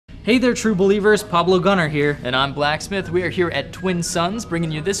Hey there, true believers, Pablo Gunner here. And I'm Blacksmith. We are here at Twin Suns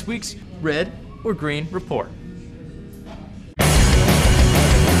bringing you this week's Red or Green Report.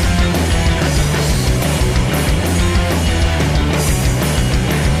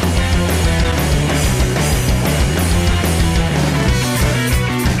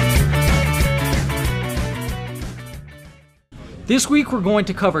 This week we're going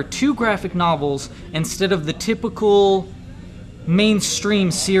to cover two graphic novels instead of the typical mainstream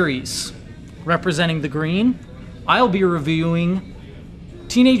series. Representing the green, I'll be reviewing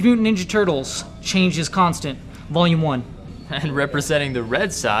Teenage Mutant Ninja Turtles, Change is Constant, Volume 1. And representing the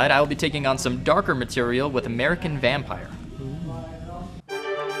red side, I'll be taking on some darker material with American Vampire.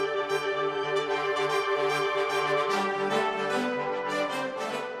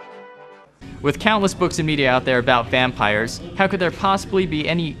 With countless books and media out there about vampires, how could there possibly be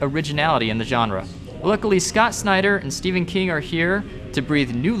any originality in the genre? Luckily, Scott Snyder and Stephen King are here to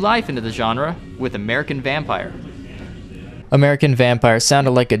breathe new life into the genre with American Vampire. American Vampire sounded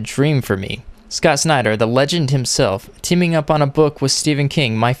like a dream for me. Scott Snyder, the legend himself, teaming up on a book with Stephen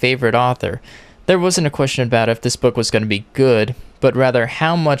King, my favorite author. There wasn't a question about if this book was going to be good, but rather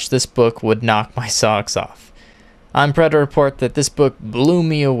how much this book would knock my socks off. I'm proud to report that this book blew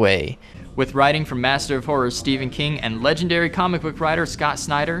me away. With writing from Master of Horror Stephen King and legendary comic book writer Scott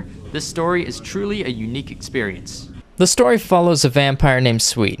Snyder, this story is truly a unique experience. The story follows a vampire named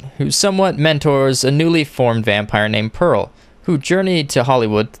Sweet, who somewhat mentors a newly formed vampire named Pearl, who journeyed to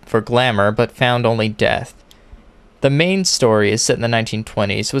Hollywood for glamour but found only death. The main story is set in the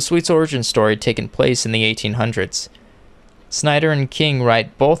 1920s, with Sweet's origin story taking place in the 1800s. Snyder and King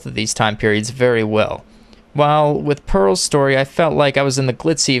write both of these time periods very well. While with Pearl's story, I felt like I was in the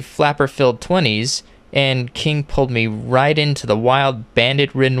glitzy, flapper-filled 20s, and King pulled me right into the wild,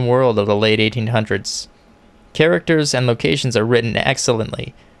 bandit-ridden world of the late 1800s. Characters and locations are written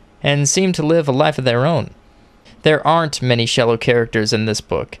excellently, and seem to live a life of their own. There aren't many shallow characters in this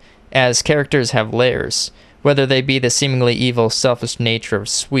book, as characters have layers, whether they be the seemingly evil, selfish nature of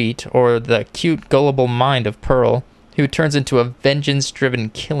Sweet, or the cute, gullible mind of Pearl, who turns into a vengeance-driven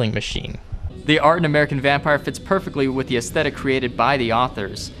killing machine. The art in American Vampire fits perfectly with the aesthetic created by the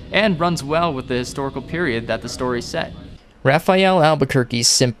authors, and runs well with the historical period that the story set. Raphael Albuquerque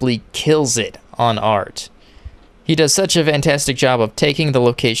simply kills it on art. He does such a fantastic job of taking the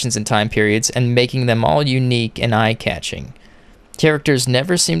locations and time periods and making them all unique and eye-catching. Characters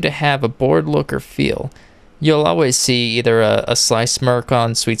never seem to have a bored look or feel. You'll always see either a sly smirk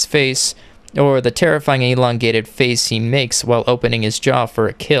on Sweet's face, or the terrifying elongated face he makes while opening his jaw for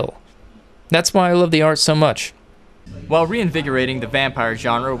a kill. That's why I love the art so much. While reinvigorating the vampire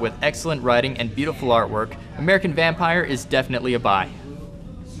genre with excellent writing and beautiful artwork, American Vampire is definitely a buy.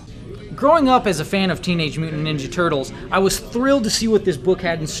 Growing up as a fan of Teenage Mutant Ninja Turtles, I was thrilled to see what this book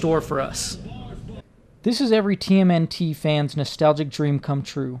had in store for us. This is every TMNT fan's nostalgic dream come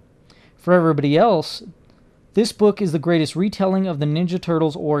true. For everybody else, this book is the greatest retelling of the Ninja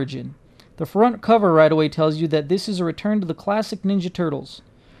Turtles' origin. The front cover right away tells you that this is a return to the classic Ninja Turtles.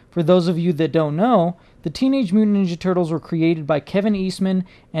 For those of you that don't know, the Teenage Mutant Ninja Turtles were created by Kevin Eastman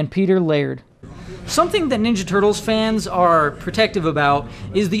and Peter Laird. Something that Ninja Turtles fans are protective about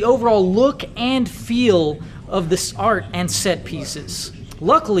is the overall look and feel of this art and set pieces.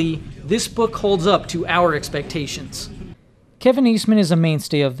 Luckily, this book holds up to our expectations. Kevin Eastman is a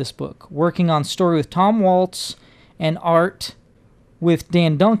mainstay of this book, working on story with Tom Waltz and art with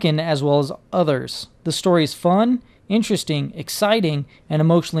Dan Duncan as well as others. The story is fun, interesting, exciting, and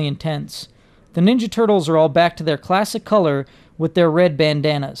emotionally intense. The Ninja Turtles are all back to their classic color with their red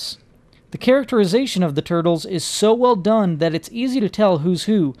bandanas. The characterization of the Turtles is so well done that it's easy to tell who's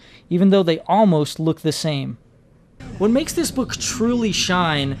who, even though they almost look the same. What makes this book truly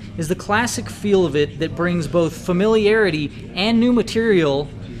shine is the classic feel of it that brings both familiarity and new material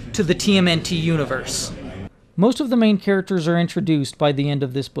to the TMNT universe. Most of the main characters are introduced by the end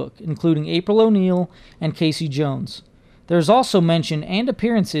of this book, including April O'Neil and Casey Jones. There's also mention and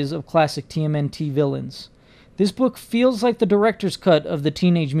appearances of classic TMNT villains. This book feels like the director's cut of the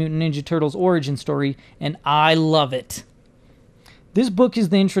Teenage Mutant Ninja Turtles origin story, and I love it. This book is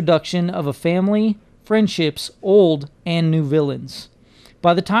the introduction of a family, friendships, old and new villains.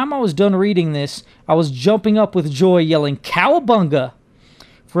 By the time I was done reading this, I was jumping up with joy yelling, "Cowabunga!"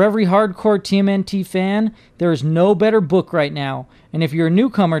 For every hardcore TMNT fan, there is no better book right now, and if you're a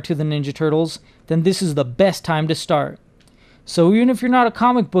newcomer to the Ninja Turtles, then this is the best time to start. So even if you're not a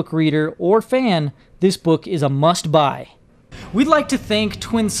comic book reader or fan, this book is a must-buy. We'd like to thank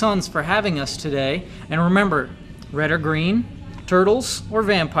Twin Suns for having us today, and remember, red or green, turtles or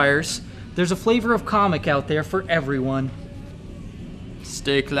vampires, there's a flavor of comic out there for everyone.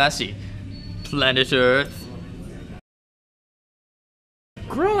 Stay classy. Planet Earth.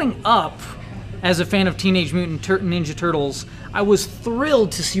 Growing up as a fan of Teenage Mutant Ninja Turtles, I was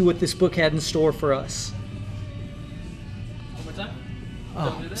thrilled to see what this book had in store for us. One more time?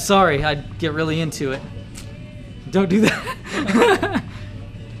 Oh, sorry, I'd get really into it. Don't do that.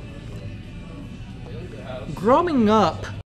 Growing up